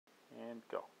and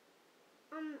go.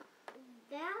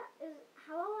 That is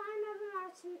hello. I'm Evan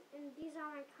Larson, and these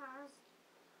are my cars.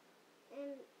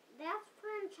 And that's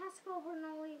Francesco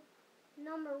Bernoulli,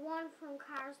 number 1 from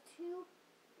Cars 2.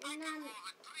 And then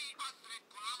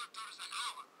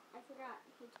I forgot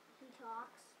he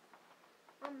talks.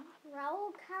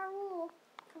 Raul Carul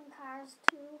from Cars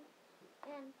 2,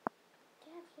 and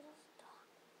Dad, he doesn't talk.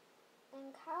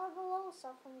 And Kyle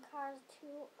Velosa from Cars 2,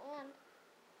 and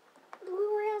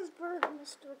Lou Ransburg,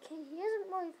 Mr. King. He isn't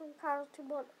really from Cars 2,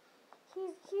 but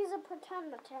he's a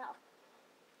pretend Mattel.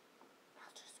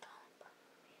 I'll just call him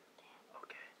Purple Mater.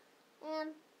 Okay. And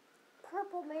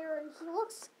Purple Mater, and he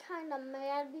looks kind of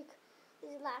mad because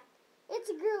he's like, "It's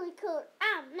a girly color.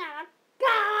 I'm not a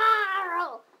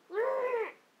girl."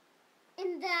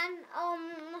 And then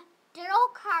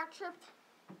Daryl Cartrip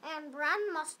and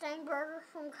Bren Mustangburger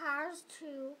from Cars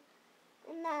 2,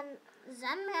 and then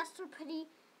Zen Master Pity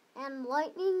and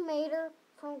Lightning Mater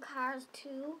from Cars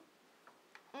 2,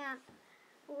 and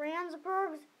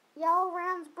Ransburg's Yellow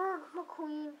Ransburg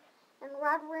McQueen and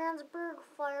Red Ransburg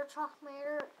Fire Truck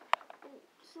Mater. And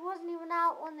he wasn't even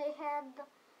out when they had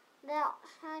that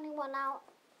shiny one out.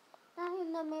 Then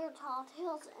in the Mater Tall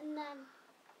Tales, and then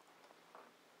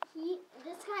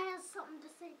this guy has something to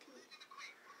say to me.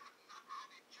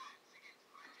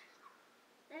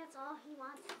 That's all he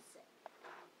wants to say.